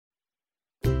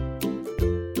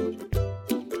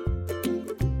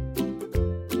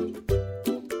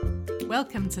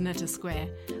Welcome to Knit a Square.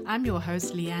 I'm your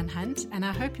host Leanne Hunt, and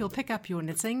I hope you'll pick up your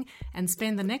knitting and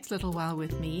spend the next little while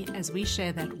with me as we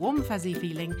share that warm fuzzy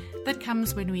feeling that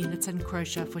comes when we knit and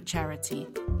crochet for charity.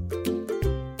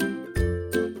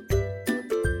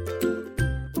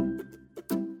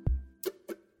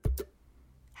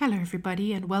 Hello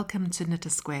everybody and welcome to Knit a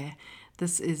Square.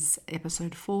 This is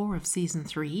episode 4 of season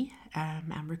 3.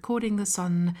 I'm recording this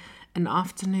on an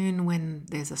afternoon when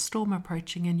there's a storm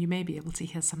approaching and you may be able to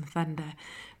hear some thunder.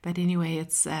 But anyway,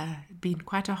 it's been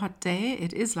quite a hot day.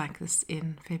 It is like this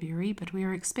in February, but we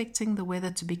are expecting the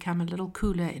weather to become a little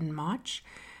cooler in March.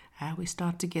 We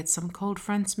start to get some cold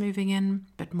fronts moving in,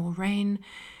 a bit more rain,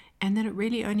 and then it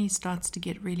really only starts to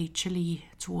get really chilly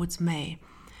towards May.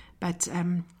 But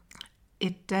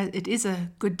it is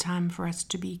a good time for us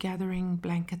to be gathering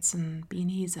blankets and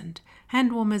beanies and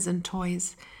hand warmers and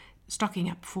toys, stocking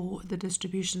up for the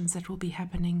distributions that will be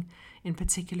happening in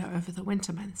particular over the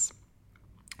winter months.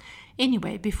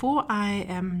 Anyway, before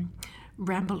I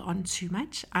ramble on too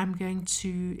much, I'm going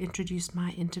to introduce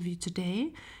my interview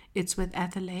today. It's with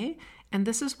Atherley, and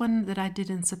this is one that I did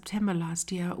in September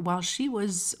last year while she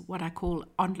was what I call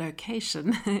on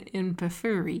location in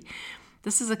Pafuri.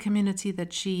 This is a community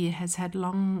that she has had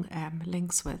long-standing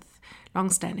links with.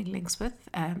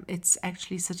 It's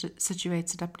actually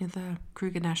situated up near the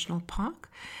Kruger National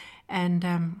Park,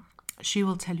 and she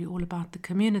will tell you all about the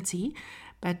community.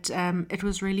 But it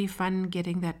was really fun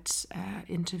getting that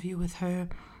interview with her.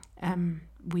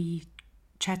 We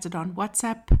chatted on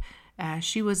WhatsApp.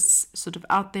 She was sort of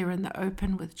out there in the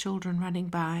open with children running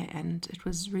by, and it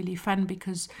was really fun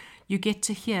because you get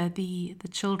to hear the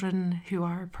children who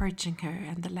are approaching her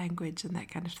and the language and that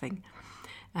kind of thing.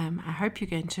 I hope you're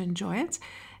going to enjoy it.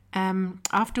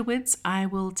 Afterwards, I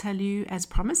will tell you, as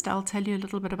promised, I'll tell you a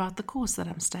little bit about the course that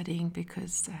I'm studying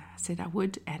because I said I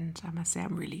would, and I must say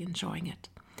I'm really enjoying it.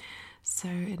 So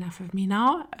enough of me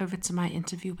now, over to my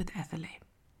interview with Atherley.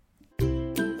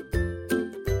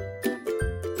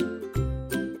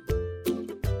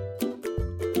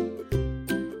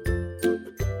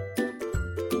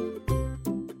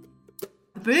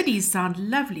 Birdies sound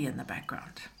lovely in the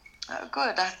background. Oh,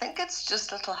 good. I think it's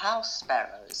just little house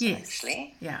sparrows, yes.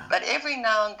 Actually. Yeah. But every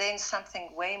now and then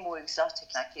something way more exotic.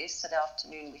 Like yesterday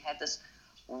afternoon, we had this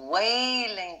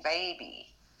wailing baby,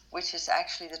 which is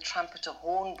actually the trumpeter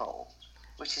hornbill,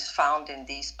 which is found in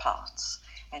these parts.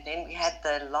 And then we had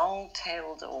the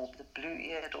long-tailed or the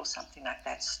blue-eared or something like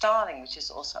that starling, which is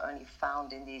also only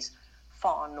found in these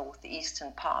far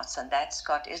northeastern parts, and that's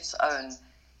got its own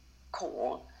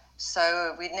call.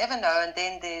 So we never know. And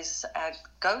then there's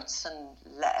goats and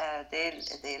their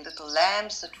little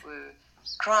lambs that were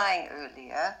crying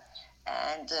earlier,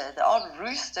 and the odd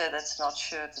rooster that's not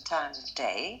sure of the time of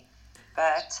day.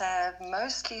 But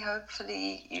mostly,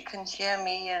 hopefully, you can hear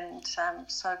me, and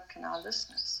so can our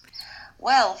listeners.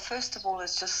 Well, first of all,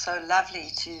 it's just so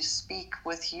lovely to speak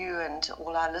with you and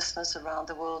all our listeners around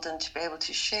the world, and to be able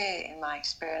to share in my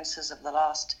experiences of the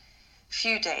last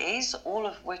few days, all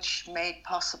of which made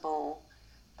possible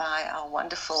by our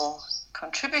wonderful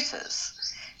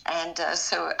contributors. And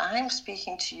so I'm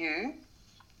speaking to you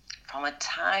from a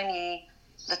tiny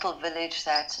little village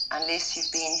that, unless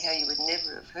you've been here, you would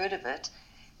never have heard of it.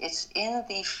 It's in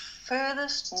the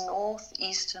furthest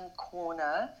northeastern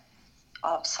corner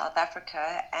of South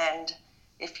Africa, and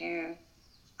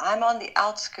I'm on the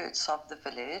outskirts of the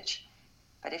village,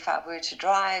 but if I were to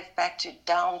drive back to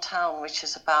downtown, which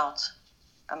is about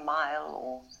a mile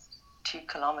or 2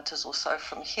 kilometers or so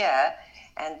from here,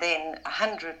 and then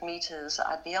 100 meters,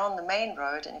 I'd be on the main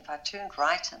road, and if I turned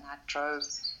right and I drove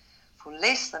for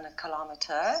less than a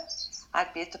kilometer,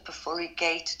 I'd be at the Pafuri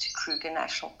Gate to Kruger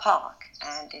National Park.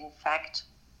 And in fact,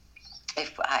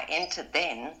 if I entered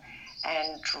then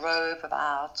and drove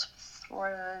about,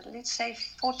 let's say,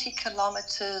 40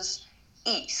 kilometers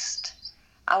east,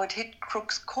 I would hit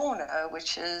Crook's Corner,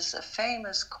 which is a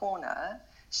famous corner,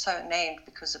 so named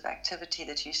because of activity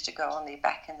that used to go on there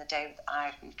back in the day with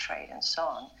ivory trade and so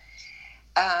on,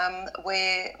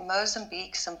 where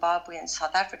Mozambique, Zimbabwe, and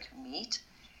South Africa meet.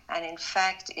 And in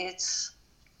fact, it's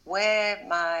where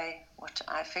what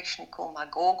I affectionately call my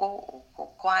gogo, or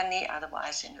Kokwani,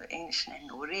 otherwise in her English name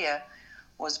Noria,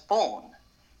 was born.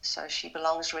 So she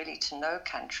belongs really to no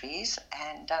countries.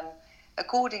 And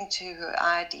according to her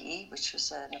ID, which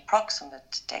was an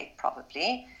approximate date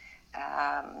probably,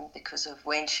 because of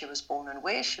when she was born and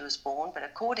where she was born, but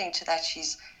according to that,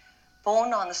 she's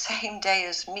born on the same day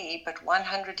as me, but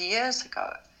 100 years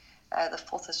ago, the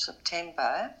 4th of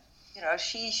September. You know,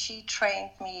 she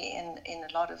trained me in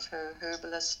a lot of her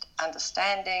herbalist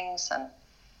understandings, and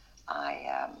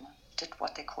I did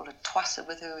what they call a twassa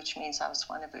with her, which means I was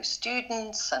one of her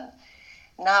students. And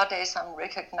nowadays I'm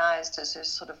recognized as her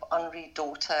sort of honorary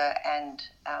daughter and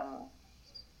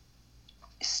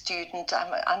student.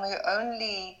 I'm her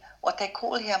only, what they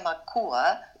call here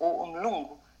makua or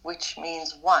umlungu, which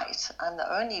means white. I'm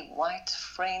the only white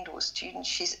friend or student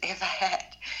she's ever had.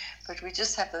 But we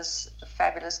just have this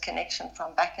fabulous connection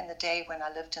from back in the day when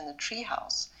I lived in the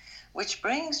treehouse, which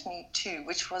brings me to,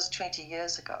 which was 20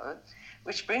 years ago,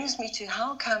 which brings me to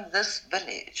how come this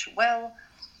village? Well,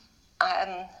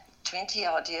 20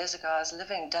 odd years ago, I was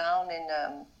living down in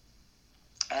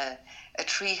a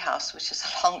tree house, which is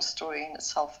a long story in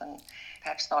itself and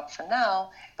perhaps not for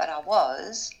now, but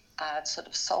I'd sort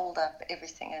of sold up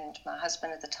everything, and my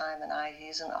husband at the time and I,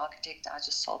 he's an architect, I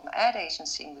just sold my ad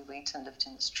agency and we went and lived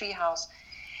in this tree house.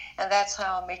 And that's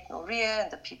how I met Noria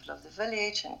and the people of the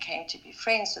village and came to be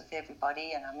friends with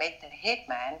everybody, and I met the head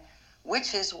man,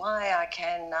 which is why I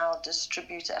can now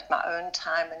distribute at my own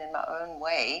time and in my own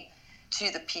way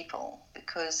to the people,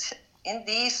 because in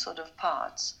these sort of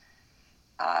parts,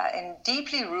 in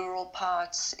deeply rural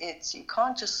parts, you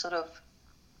can't just sort of,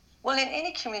 well, in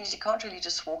any community, you can't really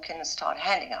just walk in and start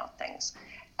handing out things.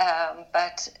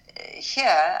 But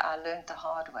here, I learned the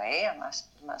hard way, I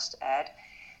must add,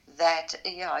 that,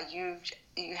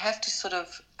 you have to sort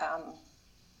of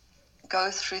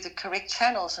go through the correct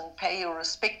channels and pay your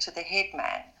respect to the head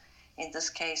man. In this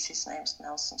case, his name's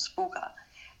Nelson Spuga.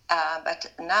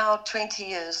 But now, 20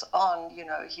 years on,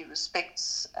 he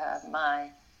respects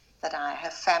that I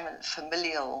have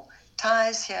familial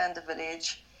ties here in the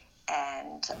village,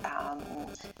 and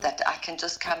that I can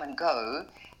just come and go.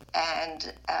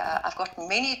 And I've got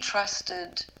many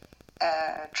trusted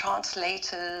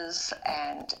translators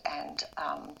and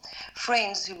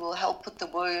friends who will help put the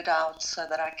word out so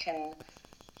that I can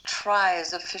try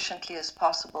as efficiently as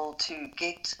possible to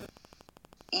get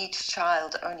each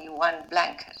child only one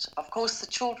blanket. Of course, the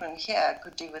children here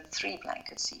could do with 3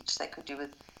 blankets each. They could do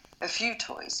with a few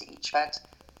toys each, but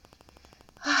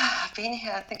I've been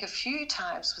here, I think, a few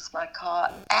times with my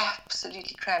car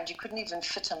absolutely crammed. You couldn't even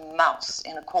fit a mouse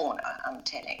in a corner, I'm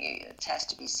telling you. It has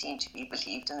to be seen to be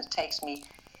believed, and it takes me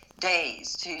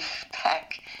days to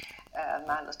pack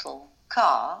my little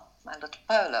car, my little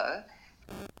Polo.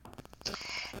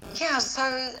 Yeah,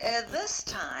 so this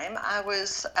time I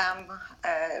was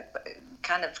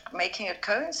kind of making it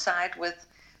coincide with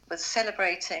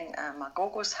celebrating my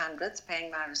Gogo's 100th, paying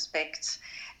my respects,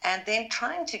 and then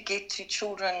trying to get to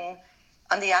children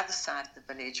on the other side of the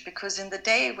village, because in the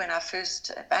day when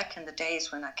back in the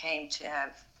days when I came to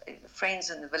have friends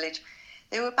in the village,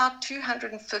 there were about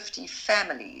 250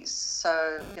 families.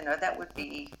 So, that would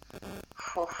be,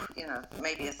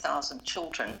 maybe 1,000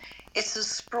 children. It's a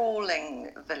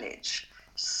sprawling village.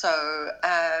 So,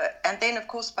 and then, of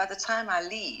course, by the time I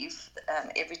leave,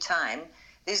 every time,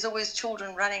 there's always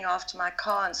children running after my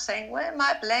car and saying, "Where's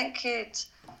my blanket?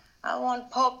 I want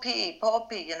Poppy,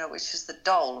 which is the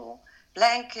doll, or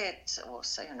blanket," or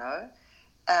so,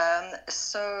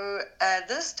 So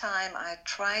this time I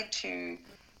tried to,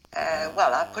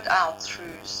 I put out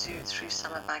through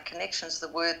some of my connections the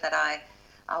word that I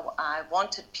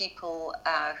wanted people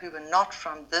who were not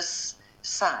from this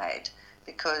side,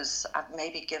 because I've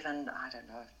maybe given, I don't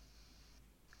know,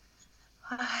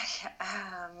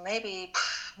 maybe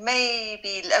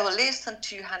less than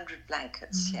 200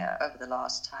 blankets here over the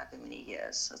last however many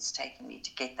years it's taken me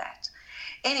to get that.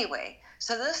 Anyway,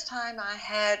 so this time I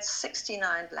had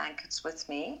 69 blankets with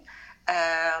me,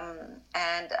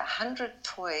 and 100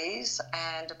 toys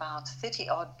and about 30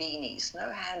 odd beanies,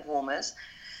 no hand warmers,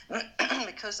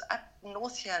 because up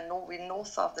north here, we're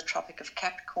north of the Tropic of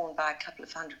Capricorn by a couple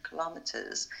of 100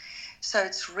 kilometers, so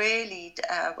it's really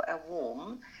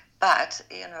warm. But,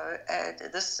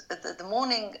 the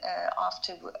morning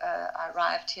after I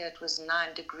arrived here, it was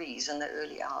 9 degrees in the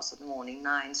early hours of the morning,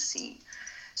 9°C.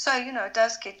 So, it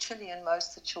does get chilly, and most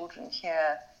of the children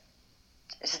here,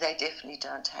 they definitely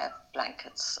don't have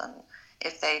blankets. And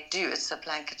if they do, it's a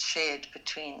blanket shared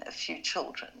between a few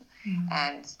children.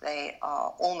 And they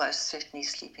are almost certainly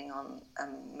sleeping on a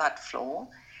mud floor.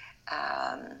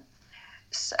 And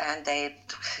they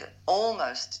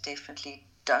almost definitely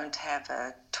don't have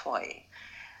a toy.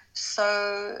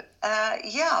 So, so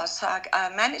I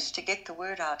managed to get the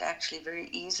word out actually very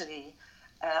easily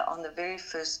on the very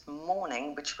first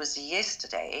morning, which was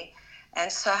yesterday.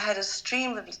 And so I had a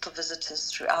stream of little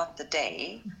visitors throughout the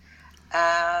day.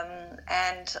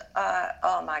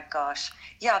 Oh my gosh,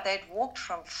 they'd walked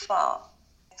from far.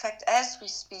 In fact, as we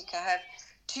speak, I have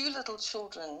 2 little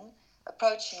children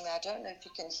approaching me. I don't know if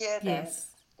you can hear them. Yes.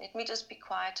 Let me just be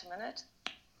quiet a minute.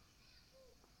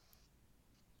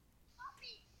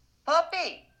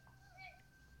 Poppy.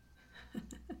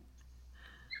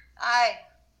 Ai.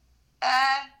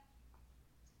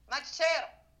 Machero.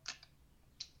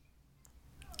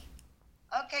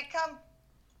 Okay, come.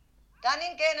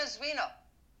 Daningena Zwino.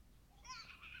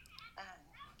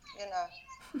 You know,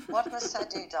 what must I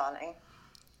do, darling?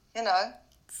 You know.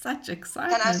 Such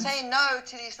excitement. Can I say no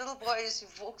to these little boys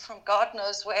who've walked from God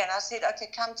knows where? And I said, okay,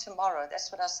 come tomorrow.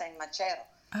 That's what I was saying, Machero.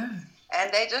 Oh.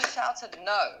 And they just shouted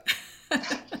no.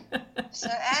 So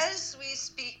as we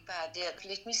speak, my dear,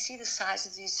 let me see the size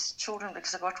of these children,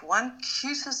 because I've got one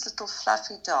cutest little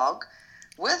fluffy dog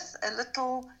with a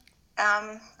little,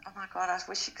 oh my God, I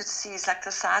wish you could see. He's like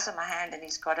the size of my hand, and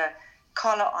he's got a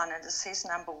collar on, and it says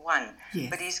number 1. Yes.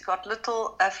 But he's got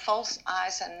little false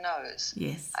eyes and nose.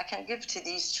 Yes. I can give to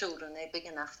these children. They're big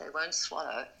enough. They won't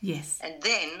swallow. Yes. And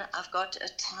then I've got a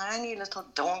tiny little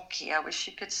donkey. I wish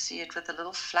you could see it, with a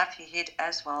little fluffy head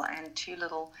as well, and 2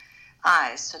 little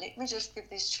eyes. So let me just give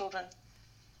these children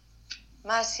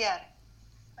Masiar.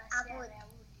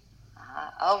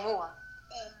 Avua.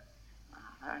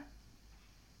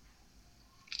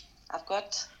 I've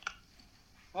got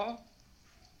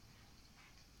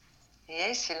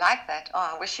yes, you like that?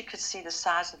 Oh, I wish you could see the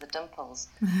size of the dimples.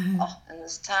 Oh, and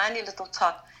this tiny little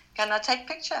tot. Can I take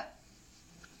picture?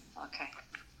 Okay.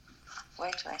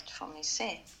 Wait for me.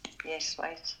 See? Yes,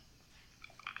 wait.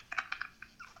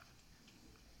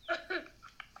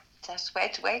 Just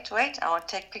wait. I want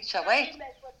to take picture. Wait.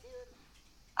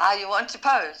 You want to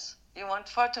pose? You want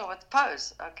photo with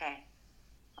pose? Okay.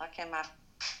 Okay, my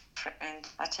friend.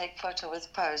 I take photo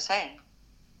with pose, hey?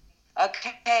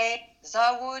 Okay.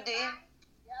 Zawudi.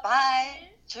 Bye.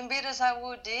 Chumbira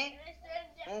Zawudi.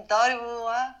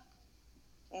 Ndariwa.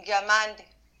 Ngamandi.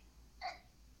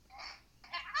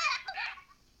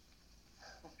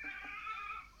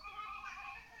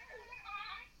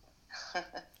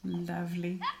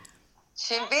 Lovely.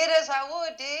 Chimbira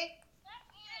Zawudi.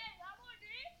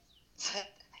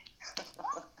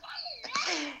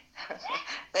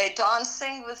 They're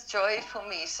dancing with joy for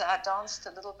me, so I danced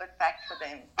a little bit back for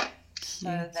them.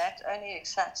 So that only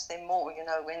excites them more, you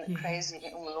know, when the crazy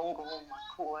Umlungu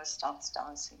Makua starts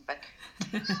dancing. But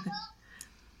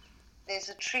there's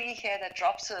a tree here that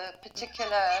drops a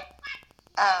particular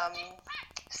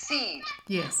seed,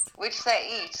 yes, which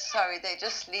they eat. Sorry, they're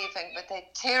just leaving, but they're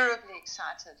terribly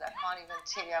excited. I can't even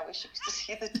tell you. I wish you could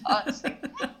see the dancing.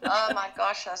 Oh my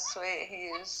gosh, I swear he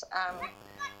is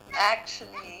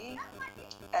actually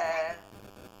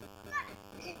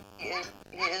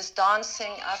he is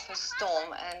dancing up a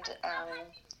storm, and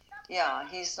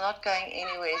he's not going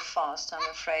anywhere fast. I'm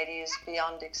afraid he is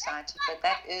beyond excited. But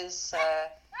that is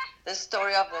the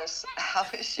story of this. I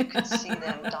wish you could see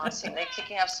them dancing. They're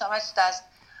kicking up so much dust.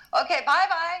 Okay,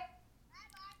 bye-bye.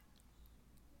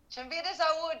 Chimbira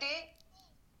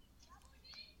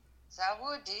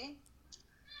Zawudi.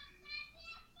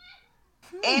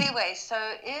 Anyway, so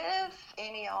if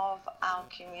any of our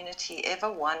community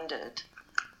ever wondered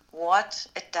what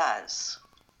it does,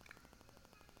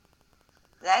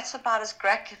 that's about as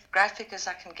graphic as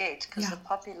I can get, because the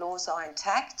poppy laws are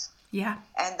intact. Yeah.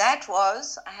 And that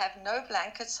was, I have no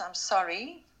blankets, I'm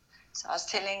sorry. So I was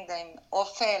telling them,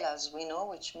 Orfela Zwino,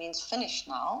 which means finished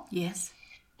now. Yes.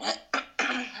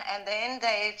 And then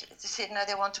they said, no,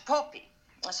 they want a poppy.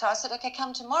 So I said, okay,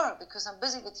 come tomorrow because I'm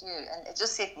busy with you. And it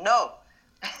just said no.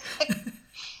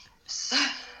 So,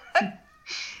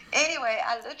 anyway,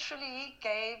 I literally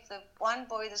gave the one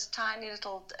boy this tiny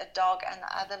little dog, and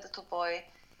the other little boy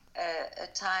a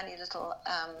tiny little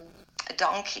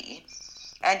donkey.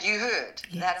 And you heard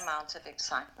that amount of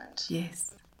excitement.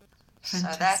 Yes.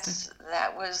 Fantastic. So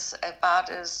that was about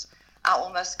as I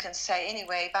almost can say.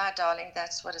 Anyway, bye, darling.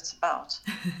 That's what it's about.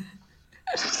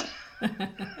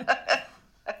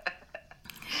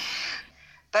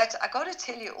 But I got to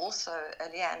tell you also,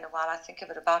 Leanne, while I think of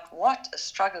it, about what a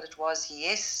struggle it was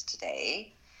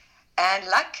yesterday. And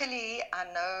luckily, I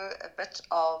know a bit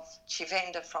of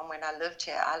Chivenda from when I lived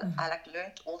here. I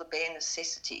learned all the bare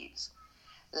necessities,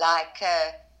 like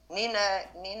Nina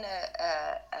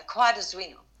Quada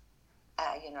Zwino.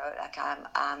 Like I'm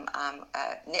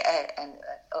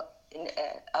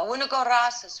I want to go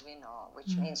rasas,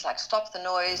 which means like stop the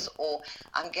noise, or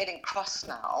I'm getting cross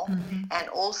now, and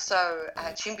also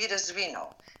chimbira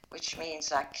zwino, which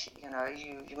means like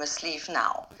you must leave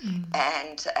now,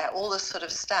 and all this sort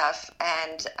of stuff,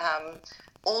 and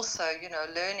also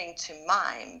learning to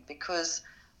mime, because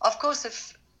of course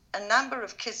if a number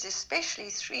of kids, especially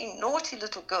 3 naughty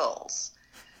little girls,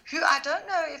 who I don't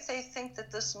know if they think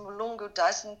that this Mulungu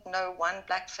doesn't know one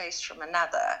black face from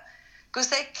another, because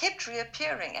they kept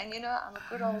reappearing. And, I'm a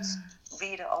good old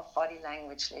reader of body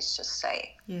language, let's just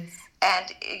say. Yes.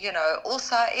 And,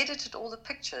 also I edited all the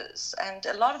pictures. And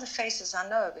a lot of the faces I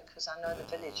know because I know the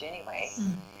village anyway.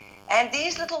 And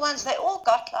these little ones, they all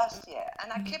got last year.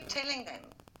 And I kept telling them,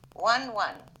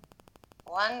 1-1,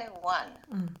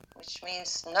 1-1, which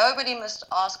means nobody must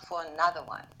ask for another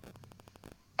one.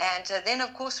 And then,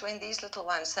 of course, when these little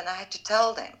ones, then I had to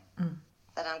tell them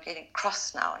that I'm getting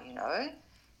cross now,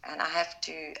 and I have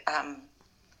to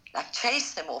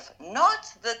chase them off. Not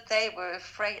that they were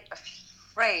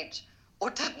afraid or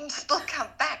didn't still come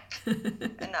back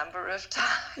a number of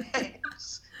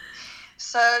times.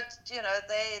 So,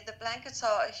 the blankets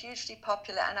are hugely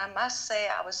popular. And I must say,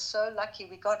 I was so lucky.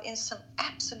 We got in some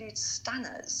absolute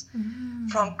stunners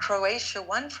from Croatia.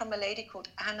 One from a lady called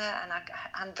Anna. And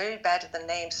I'm very bad at the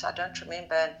names, so I don't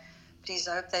remember. And please,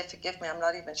 I hope they forgive me. I'm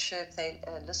not even sure if they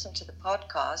listen to the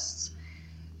podcasts.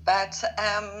 But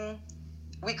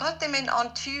we got them in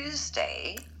on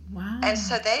Tuesday. Wow. And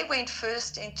so they went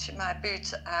first into my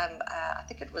boot. I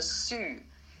think it was Sue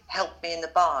helped me in the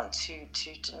barn to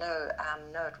know.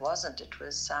 No, it wasn't. It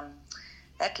was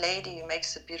that lady who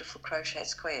makes the beautiful crochet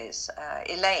squares,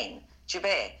 Elaine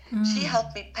Joubert. She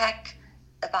helped me pack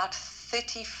about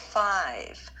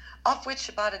 35, of which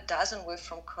about a dozen were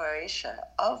from Croatia,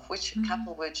 of which a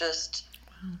couple were just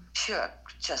pure,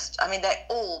 they're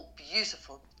all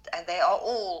beautiful, and they are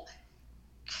all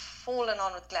fallen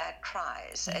on with glad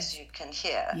cries, as you can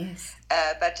hear. Yes.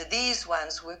 But these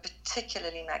ones were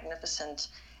particularly magnificent.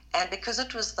 And because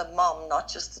it was the mom, not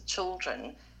just the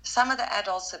children, some of the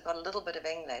adults had got a little bit of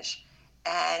English.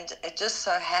 And it just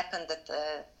so happened that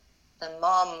the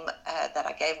mom that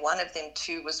I gave one of them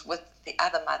to was with the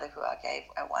other mother who I gave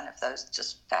one of those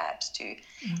just fabs to.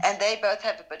 And they both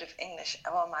have a bit of English.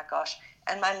 Oh, my gosh.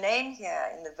 And my name here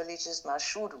in the village is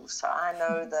Mashudu, so I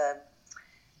know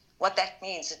what that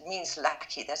means. It means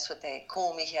lucky. That's what they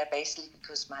call me here, basically,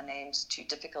 because my name's too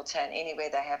difficult. And anyway,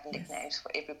 they have nicknames for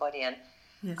everybody. And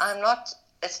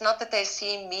it's not that they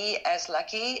see me as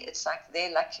lucky. It's like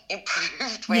their luck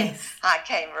improved when I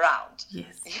came around.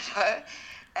 Yes.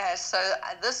 So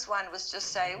this one was just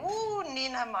saying, "Ooh,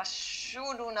 Nina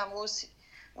Mashudu Namusi,"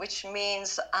 which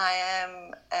means I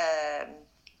am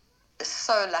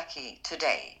so lucky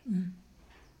today.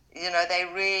 They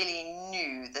really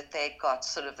knew that they got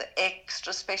sort of the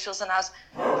extra specials, and I was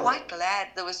quite glad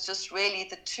there was just really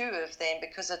the two of them,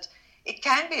 because it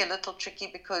can be a little tricky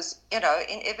because,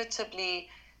 inevitably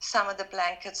some of the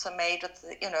blankets are made with,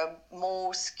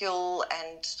 more skill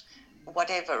and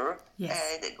whatever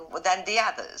than the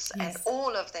others. And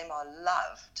all of them are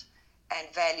loved and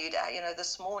valued.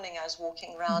 This morning I was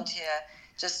walking around here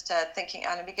just thinking,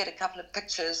 let me get a couple of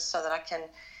pictures so that I can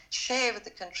share with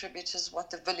the contributors what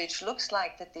the village looks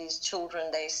like, that these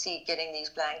children, they see getting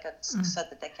these blankets so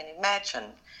that they can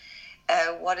imagine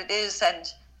what it is.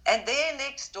 And there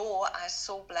next door, I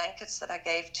saw blankets that I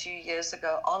gave 2 years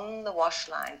ago on the wash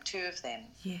line, 2 of them.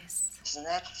 Yes. Isn't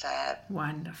that fab?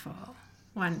 Wonderful.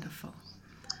 Wonderful.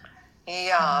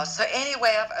 Yeah. So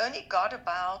anyway, I've only got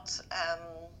about,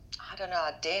 I don't know,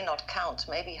 I dare not count,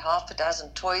 maybe half a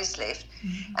dozen toys left.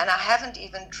 And I haven't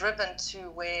even driven to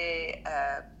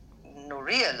where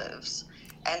Noria lives.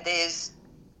 And there's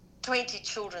 20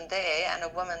 children there and a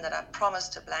woman that I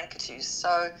promised a blanket to.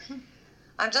 So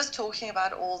I'm just talking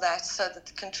about all that so that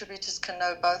the contributors can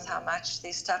know both how much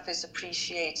their stuff is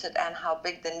appreciated and how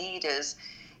big the need is.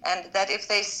 And that if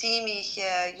they see me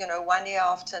here, one year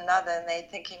after another, and they're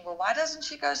thinking, well, why doesn't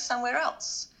she go somewhere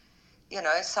else? In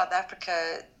South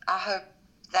Africa, I hope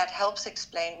that helps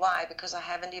explain why, because I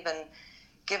haven't even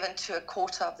given to a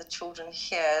quarter of the children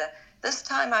here. This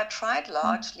time I tried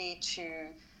largely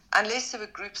to, unless there were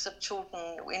groups of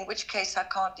children, in which case I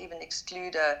can't even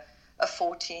exclude a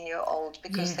 14-year-old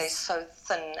because they're so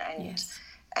thin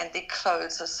and their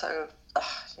clothes are so,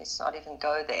 let's not even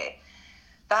go there.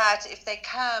 But if they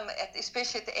come,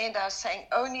 especially at the end, I was saying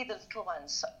only the little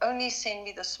ones, only send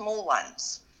me the small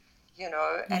ones,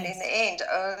 and in the end,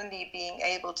 only being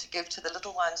able to give to the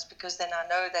little ones, because then I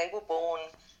know they were born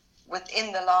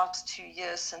within the last 2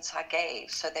 years since I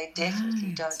gave, so they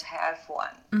definitely don't have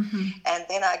one. And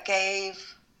then I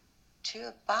gave to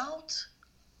about,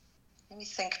 let me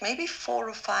think, maybe 4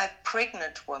 or 5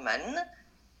 pregnant women.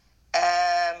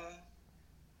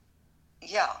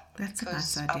 That's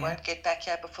because a nice idea. I won't get back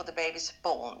here before the babies are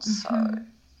born. So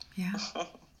yeah,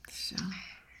 sure.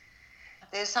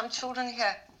 There's some children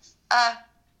here.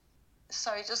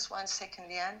 Sorry, just 1 second,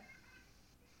 Leanne.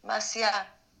 Marcia.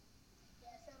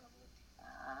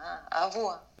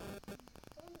 Avua.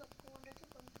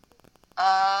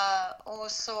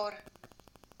 Osor.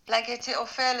 Blankete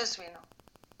ofeles wino.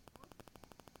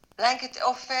 Blankete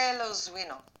ofeles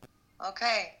wino.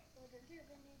 Okay.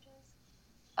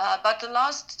 But the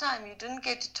last time you didn't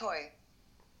get a toy.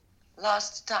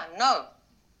 Last time, no.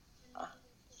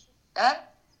 Huh?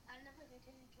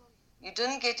 You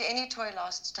didn't get any toy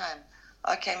last time.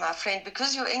 Okay, my friend,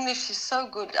 because your English is so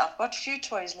good, I've got a few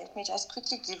toys. Let me just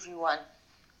quickly give you one.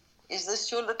 Is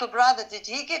this your little brother? Did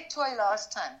he get toy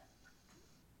last time?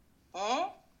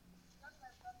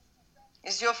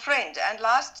 Is your friend. And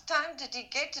last time, did he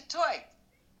get a toy?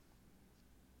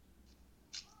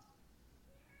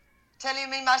 Tell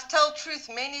him he must tell truth.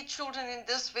 Many children in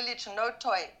this village no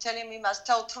toy. Tell him he must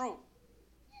tell true.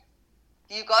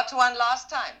 You got one last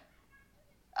time?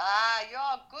 You're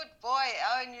a good boy.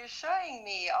 Oh, and you're showing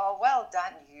me. Oh, well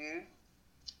done, you.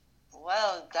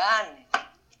 Well done.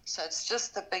 So it's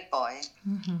just the big boy.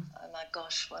 Mm-hmm. Oh, my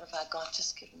gosh, what have I got?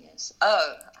 Just give me a...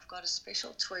 Oh, I've got a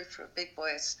special toy for a big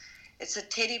boy. It's a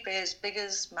teddy bear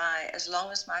as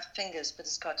long as my fingers, but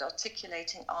it's got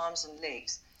articulating arms and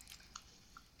legs.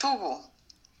 Tugu.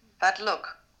 But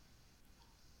look.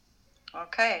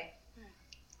 Okay.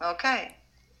 Okay.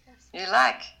 You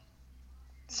like?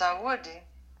 Zawudi.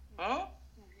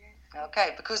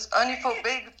 Okay, because only for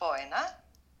big boy, no?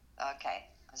 Okay.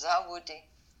 Zawudi.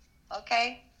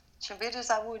 Okay. Chimbidu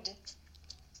Zawudi.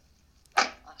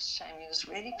 Oh, shame. He was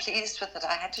really pleased with it.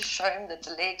 I had to show him that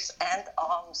the legs and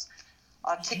arms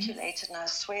articulated, and I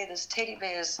swear this teddy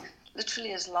bear is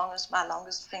literally as long as my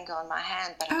longest finger on my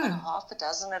hand, but I've got half a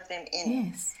dozen of them in.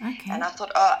 Yes, okay. And I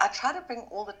thought, I try to bring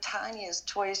all the tiniest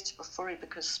toys to Bafuri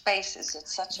because space is at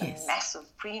such a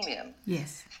massive premium.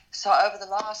 Yes. So over the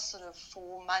last sort of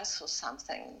 4 months or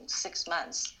something, 6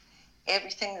 months,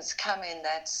 everything that's come in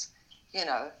that's,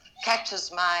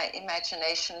 captures my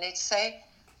imagination, let's say,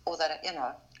 or that,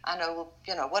 I know,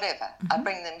 whatever. I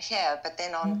bring them here. But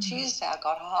then on Tuesday, I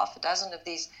got half a dozen of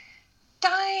these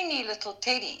tiny little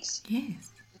teddies.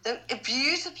 Yes. The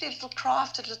beautifully little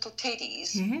crafted little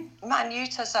teddies. Yeah.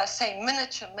 Minute, as I say,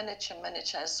 miniature,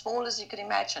 as small as you could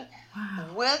imagine. Wow.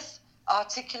 With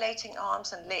articulating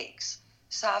arms and legs.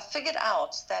 So I figured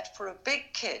out that for a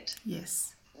big kid,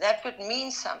 yes, that would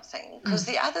mean something. Because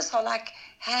the others are like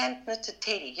hand-knitted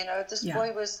teddy. This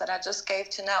boy that I just gave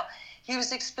to now. He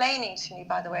was explaining to me,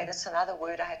 by the way, that's another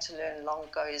word I had to learn long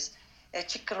ago, is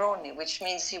chikaroni, which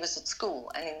means he was at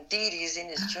school. And indeed, he's in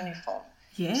his uniform.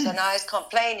 Yes. So now he's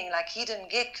complaining like he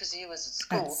didn't get because he was at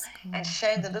school. And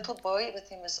Shane, the little boy with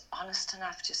him, was honest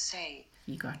enough to say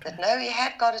that no, he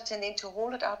had got it, and then to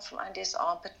haul it out from under his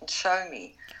armpit and show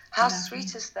me. How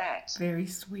sweet is that? Very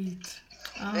sweet.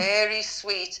 Oh. Very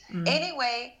sweet.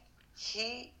 Anyway,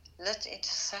 he lit into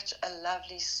such a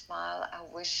lovely smile. I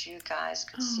wish you guys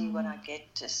could see what I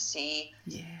get to see.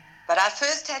 Yeah. But I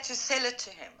first had to sell it to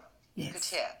him. Yes. You could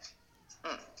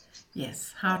hear.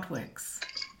 Yes, how it works.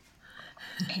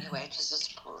 Anyway, it was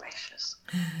just precious.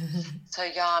 So,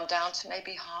 I'm down to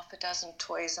maybe half a dozen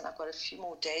toys, and I've got a few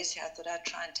more days here. I thought I'd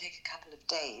try and take a couple of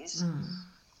days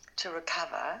to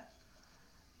recover.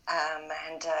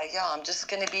 I'm just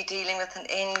going to be dealing with an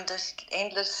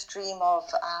endless stream of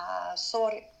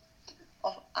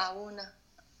Auna,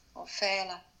 of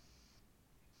Fela.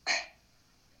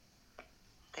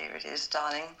 There it is,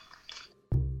 darling.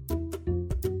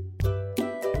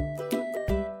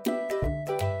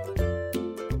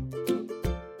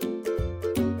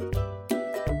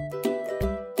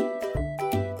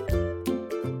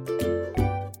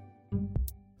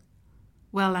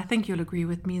 Well, I think you'll agree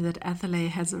with me that Athelay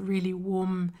has a really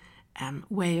warm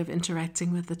way of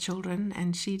interacting with the children,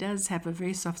 and she does have a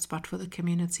very soft spot for the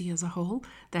community as a whole.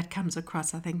 That comes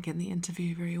across, I think, in the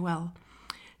interview very well.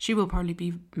 She will probably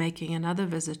be making another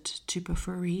visit to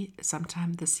Bafuri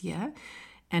sometime this year,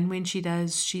 and when she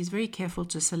does, she's very careful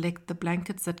to select the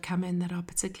blankets that come in that are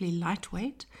particularly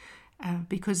lightweight,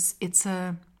 because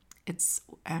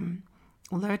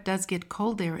although it does get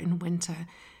cold there in winter,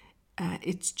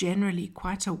 it's generally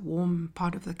quite a warm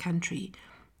part of the country,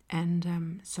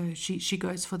 and so she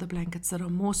goes for the blankets that are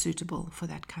more suitable for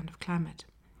that kind of climate.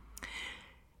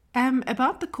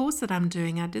 About the course that I'm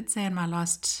doing, I did say in my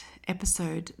last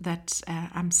episode that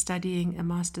I'm studying a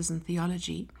master's in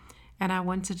theology, and I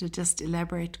wanted to just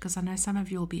elaborate because I know some of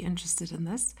you will be interested in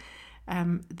this.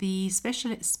 The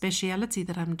speciality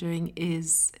that I'm doing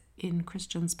is in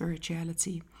Christian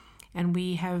spirituality, and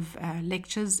we have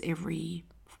lectures every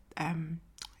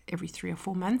 3 or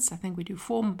 4 months. I think we do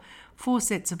four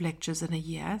sets of lectures in a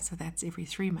year, so that's every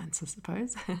 3 months, I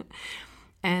suppose.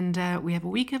 And we have a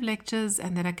week of lectures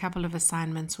and then a couple of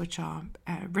assignments which are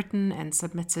written and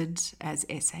submitted as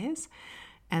essays.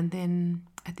 And then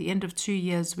at the end of 2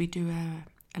 years, we do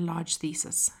large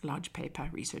thesis, large paper,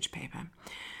 research paper.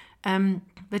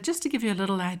 But just to give you a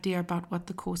little idea about what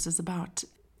the course is about.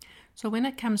 So when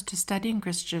it comes to studying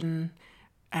Christian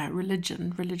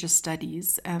religious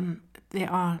studies,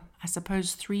 there are, I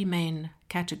suppose, three main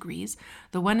categories.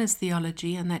 The one is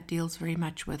theology, and that deals very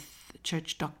much with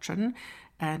church doctrine,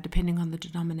 depending on the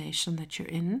denomination that you're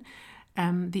in.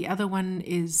 The other one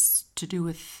is to do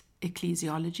with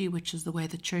ecclesiology, which is the way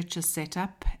the church is set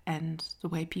up and the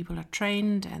way people are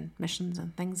trained and missions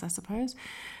and things, I suppose.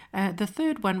 The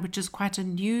third one, which is quite a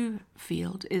new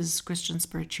field, is Christian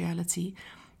spirituality,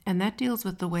 and that deals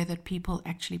with the way that people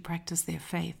actually practice their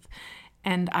faith.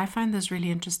 And I find this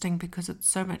really interesting because it's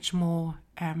so much more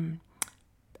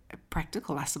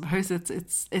practical, I suppose.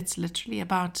 It's literally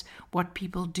about what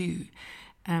people do.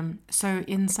 So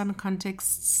in some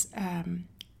contexts,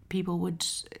 people would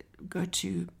go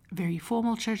to very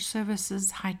formal church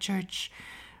services, high church.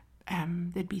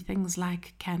 There'd be things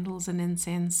like candles and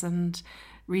incense and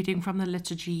reading from the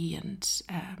liturgy and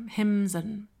hymns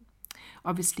and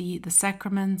obviously the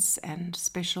sacraments and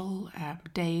special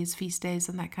days, feast days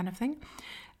and that kind of thing.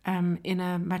 In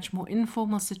a much more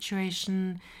informal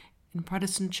situation, in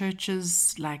Protestant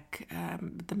churches like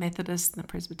the Methodists and the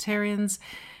Presbyterians,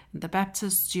 the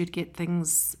Baptists, you'd get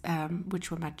things which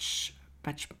were much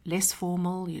less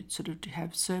formal. You'd sort of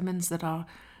have sermons that are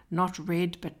not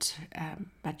read, but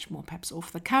much more perhaps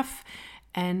off the cuff,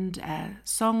 and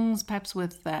songs perhaps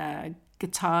with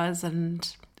guitars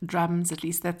and drums. At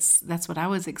least that's what I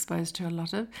was exposed to a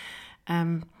lot of.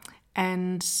 And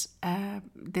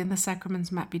then the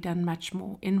sacraments might be done much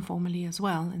more informally as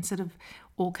well. Instead of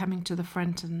all coming to the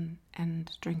front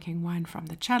and drinking wine from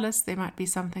the chalice, there might be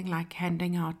something like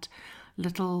handing out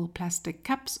little plastic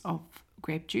cups of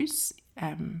grape juice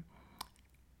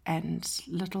and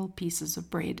little pieces of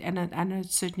bread. And I know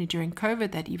certainly during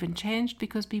COVID that even changed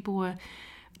because people were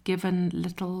given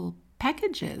little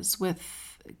packages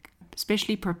with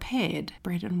specially prepared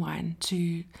bread and wine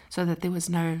so that there was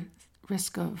no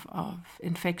risk of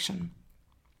infection.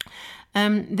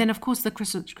 Then, of course, the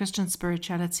Christian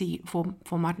spirituality for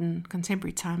modern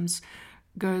contemporary times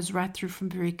goes right through from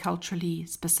very culturally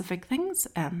specific things,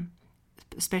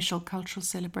 special cultural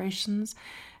celebrations,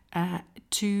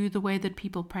 to the way that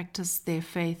people practice their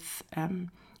faith and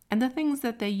the things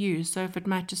that they use. So if it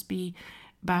might just be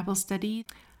Bible study,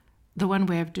 the one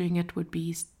way of doing it would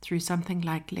be through something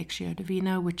like Lectio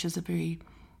Divina, which is a very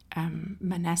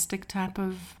monastic type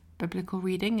of biblical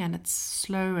reading, and it's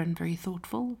slow and very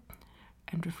thoughtful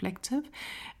and reflective,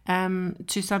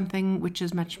 to something which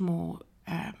is much more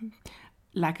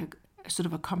like a sort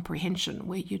of a comprehension,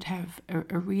 where you'd have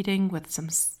a reading with some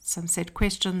set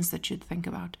questions that you'd think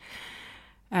about.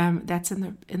 That's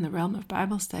in the realm of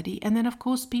Bible study. And then, of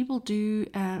course, people do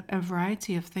a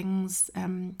variety of things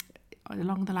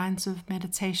along the lines of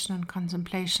meditation and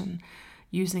contemplation,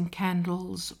 using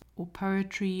candles or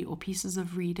poetry or pieces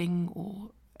of reading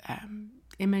or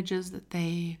images that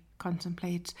they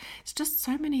contemplate. It's just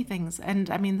so many things. And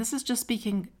I mean, this is just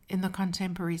speaking in the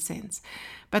contemporary sense.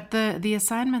 But the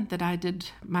assignment that I did,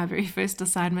 my very first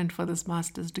assignment for this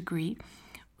master's degree,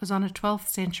 was on a 12th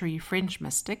century French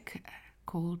mystic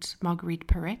called Marguerite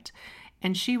Porete.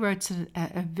 And she wrote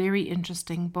a very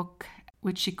interesting book,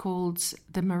 which she called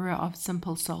The Mirror of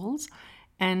Simple Souls.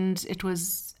 And it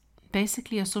was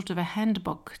basically a sort of a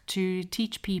handbook to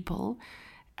teach people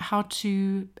how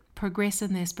to progress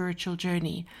in their spiritual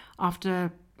journey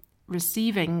after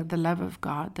receiving the love of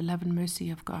God, the love and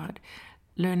mercy of God,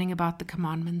 learning about the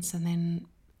commandments, and then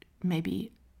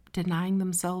maybe denying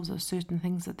themselves of certain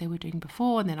things that they were doing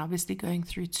before, and then obviously going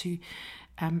through to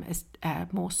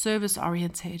more service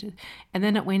orientated. And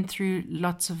then it went through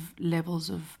lots of levels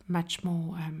of much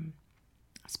more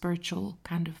spiritual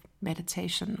kind of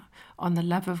meditation on the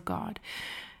love of God.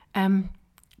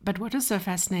 But what is so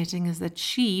fascinating is that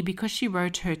she, because she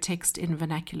wrote her text in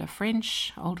vernacular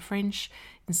French, Old French,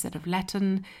 instead of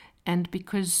Latin, and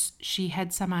because she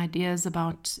had some ideas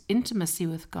about intimacy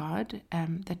with God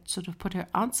that sort of put her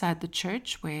outside the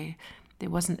church, where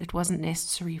it wasn't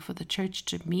necessary for the church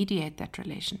to mediate that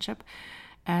relationship,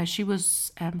 she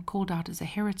was called out as a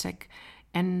heretic.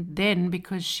 And then,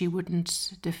 because she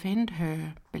wouldn't defend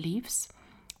her beliefs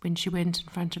when she went in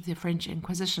front of the French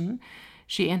Inquisition,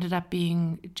 she ended up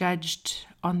being judged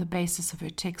on the basis of her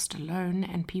text alone,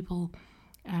 and people,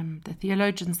 the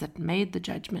theologians that made the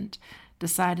judgment,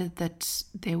 decided that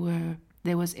there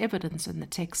was evidence in the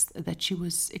text that she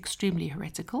was extremely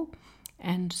heretical,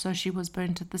 and so she was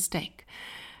burnt at the stake.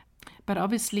 But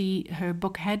obviously her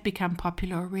book had become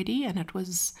popular already, and it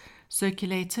was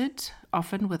circulated,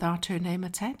 often without her name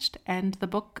attached, and the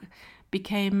book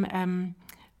became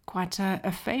quite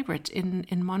a favorite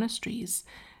in monasteries,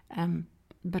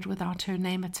 but without her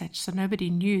name attached. So nobody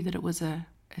knew that it was a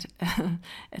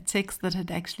text that had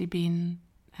actually been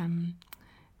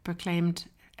proclaimed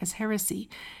as heresy.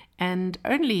 And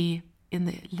only in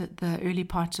the early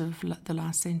part of the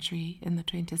last century, in the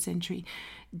 20th century,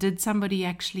 did somebody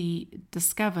actually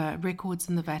discover records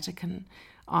in the Vatican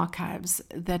archives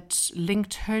that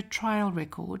linked her trial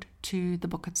record to the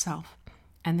book itself.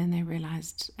 And then they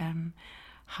realized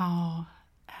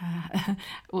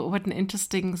what an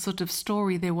interesting sort of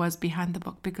story there was behind the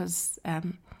book, because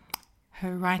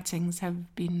her writings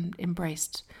have been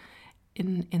embraced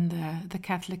in the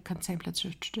Catholic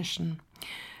contemplative tradition.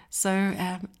 So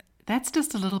that's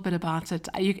just a little bit about it.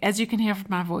 As you can hear from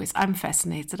my voice, I'm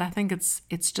fascinated. I think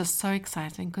it's just so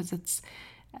exciting, because it's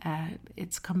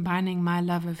combining my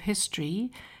love of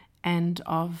history and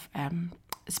of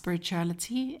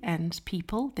spirituality and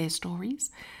people, their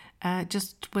stories,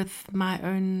 just with my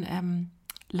own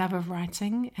love of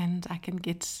writing, and I can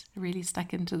get really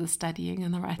stuck into the studying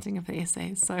and the writing of the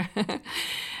essays. So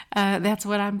that's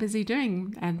what I'm busy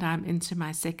doing, and I'm into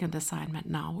my second assignment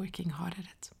now, working hard at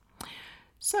it.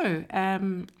 So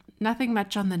nothing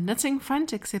much on the knitting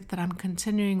front, except that I'm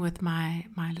continuing with my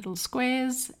little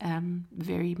squares,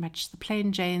 very much the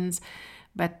plain Janes,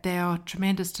 but they are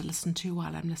tremendous to listen to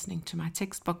while I'm listening to my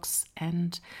textbooks.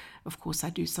 And of course, I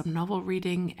do some novel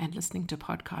reading and listening to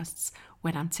podcasts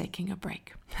when I'm taking a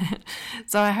break.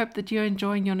 So I hope that you're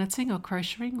enjoying your knitting or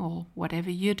crocheting or whatever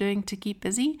you're doing to keep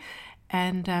busy.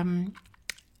 And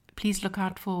please look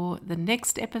out for the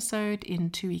next episode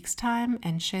in 2 weeks' time,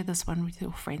 and share this one with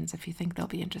your friends if you think they'll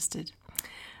be interested.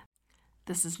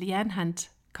 This is Leanne Hunt,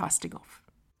 casting off.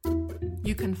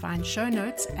 You can find show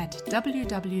notes at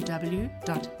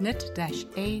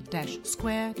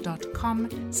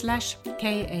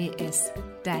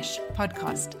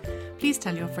www.knit-a-square.com/KAS-podcast. Please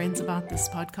tell your friends about this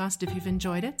podcast if you've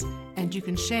enjoyed it, and you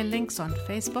can share links on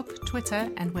Facebook,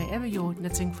 Twitter, and wherever your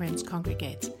knitting friends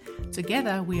congregate.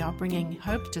 Together, we are bringing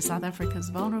hope to South Africa's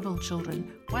vulnerable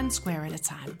children, one square at a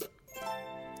time.